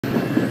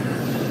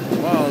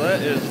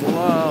that is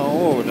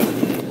loud.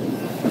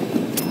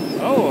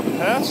 Oh, a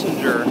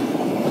passenger.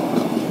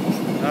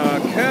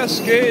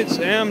 Cascades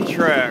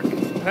Amtrak.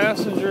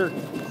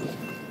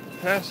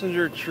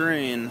 Passenger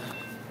train.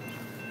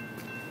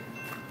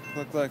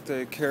 Look like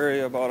they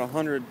carry about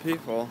 100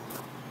 people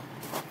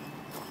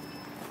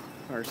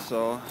or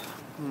so.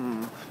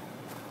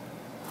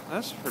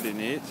 That's pretty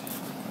neat.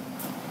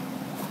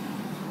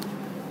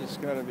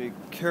 Just gotta be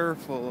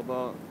careful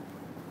about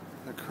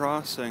the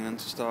crossing and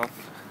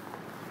stuff.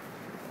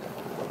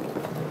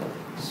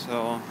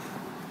 So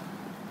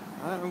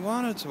I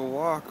wanted to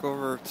walk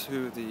over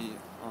to these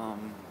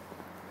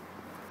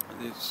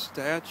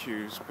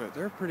statues, but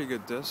they're a pretty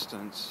good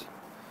distance.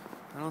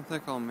 I don't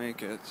think I'll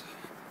make it.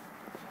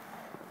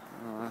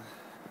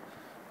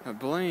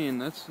 Blaine,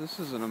 this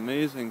is an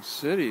amazing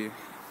city.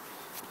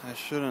 I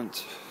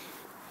shouldn't.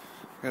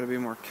 Gotta be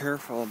more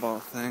careful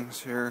about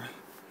things here.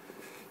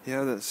 You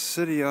have that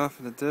city off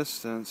in the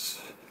distance.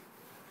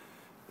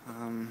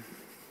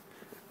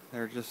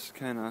 They're just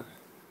kind of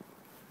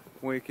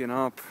waking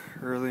up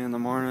early in the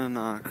morning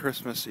on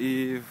Christmas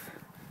Eve.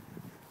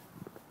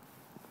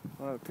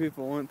 A lot of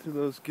people went through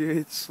those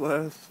gates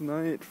last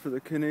night for the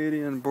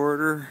Canadian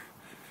border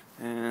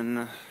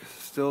and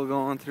still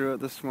going through it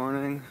this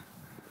morning.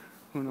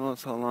 Who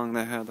knows how long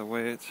they had to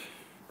wait.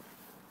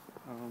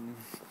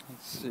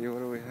 Let's see, what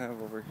do we have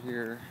over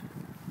here?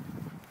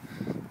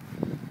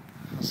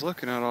 I was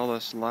looking at all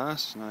this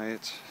last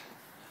night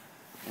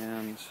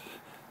and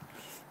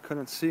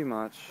couldn't see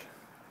much.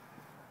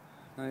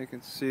 Now you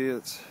can see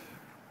it's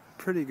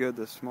pretty good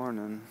this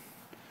morning.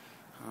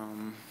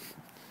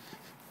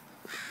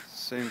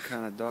 Same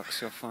kind of ducks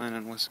you'll find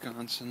in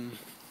Wisconsin.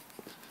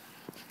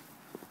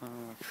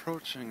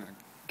 Approaching a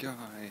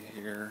guy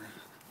here.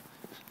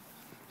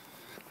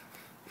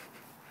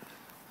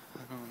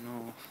 I don't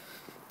know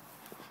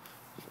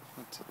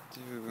what to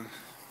do.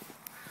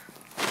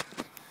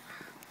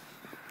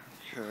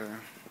 Okay.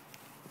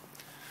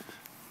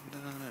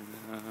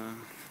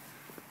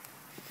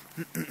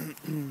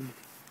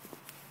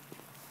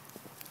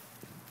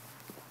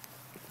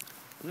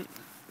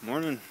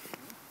 Morning.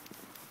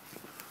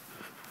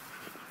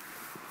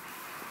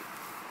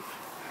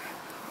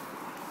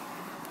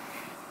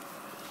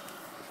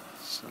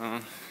 So,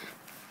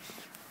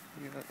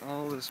 you got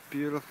all this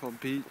beautiful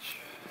beach.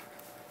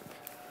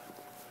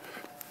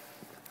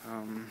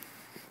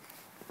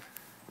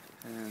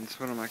 And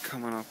what am I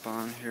coming up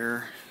on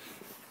here?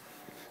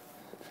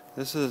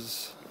 This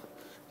is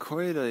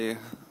quite a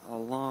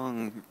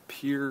long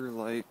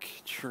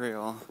pier-like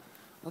trail.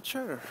 I'll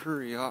try to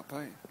hurry up.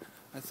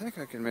 I think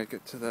I can make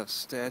it to the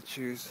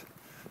statues.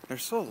 They're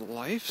so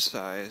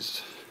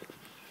life-sized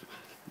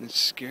and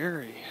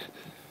scary.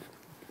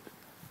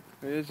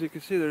 But as you can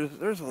see,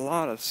 there's a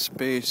lot of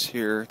space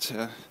here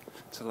to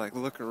like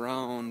look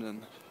around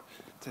and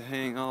to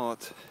hang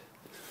out.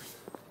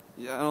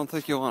 Yeah, I don't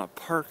think you'll want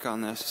to park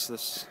on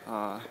this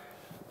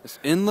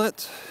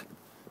inlet,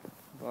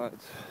 but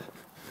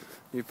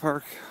you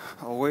park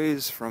a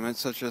ways from it,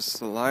 such as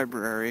the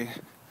library,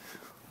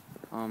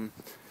 and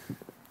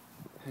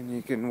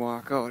you can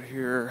walk out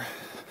here.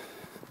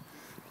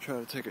 Try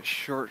to take a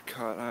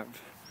shortcut.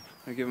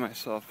 I give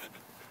myself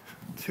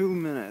 2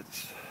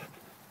 minutes.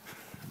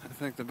 I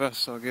think the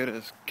best I'll get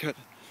is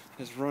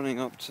running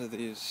up to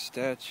these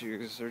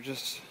statues.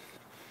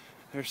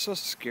 They're so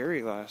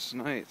scary last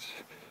night.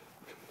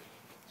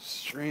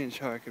 Strange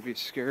how I could be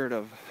scared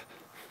of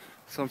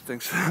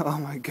something. Oh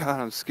my God,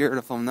 I'm scared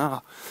of them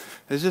now.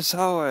 It's just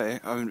how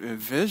I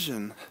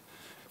envision,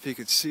 if you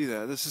could see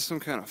that. This is some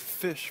kind of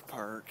fish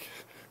park.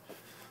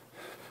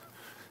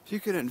 If you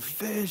could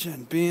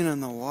envision being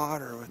in the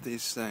water with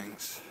these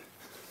things.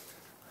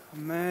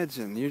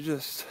 Imagine,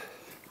 you're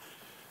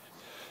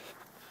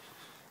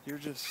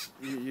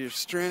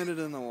stranded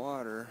in the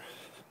water,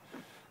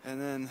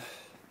 and then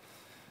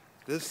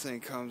this thing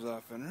comes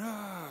up and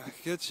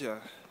gets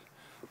you.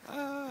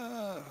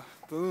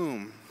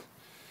 Boom.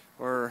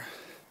 Or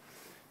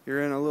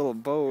you're in a little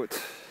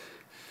boat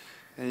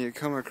and you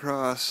come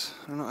across,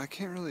 I don't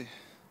know,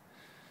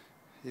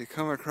 you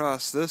come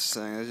across this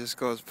thing, it just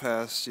goes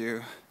past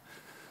you.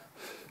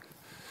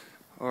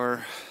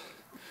 Or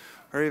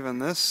even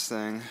this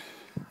thing,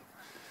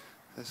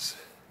 this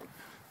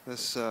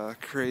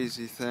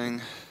crazy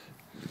thing.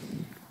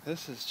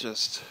 This is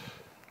just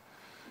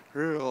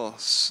real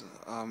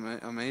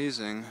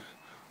amazing.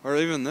 Or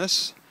even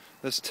this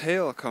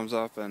tail comes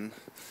up and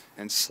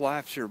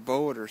slaps your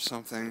boat or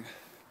something.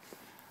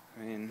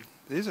 I mean,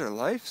 these are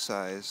life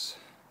size.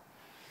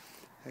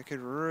 I could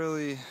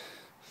really.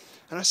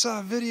 And I saw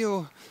a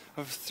video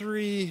of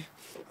 3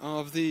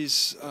 of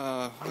these,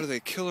 what are they,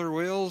 killer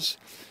whales?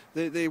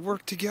 They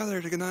worked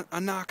together to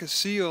knock a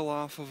seal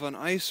off of an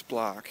ice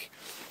block.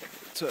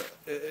 The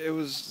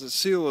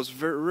seal was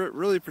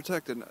really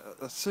protected.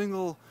 A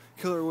single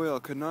killer whale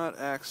could not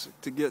act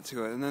to get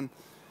to it, and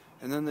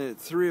then the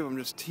 3 of them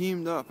just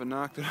teamed up and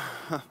knocked it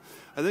off.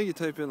 I think you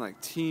type in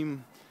like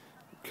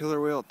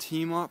killer whale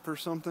team up or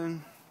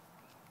something.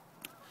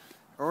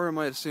 Or I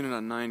might have seen it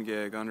on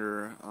 9gag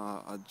under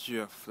a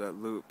GIF that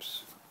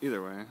loops.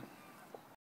 Either way.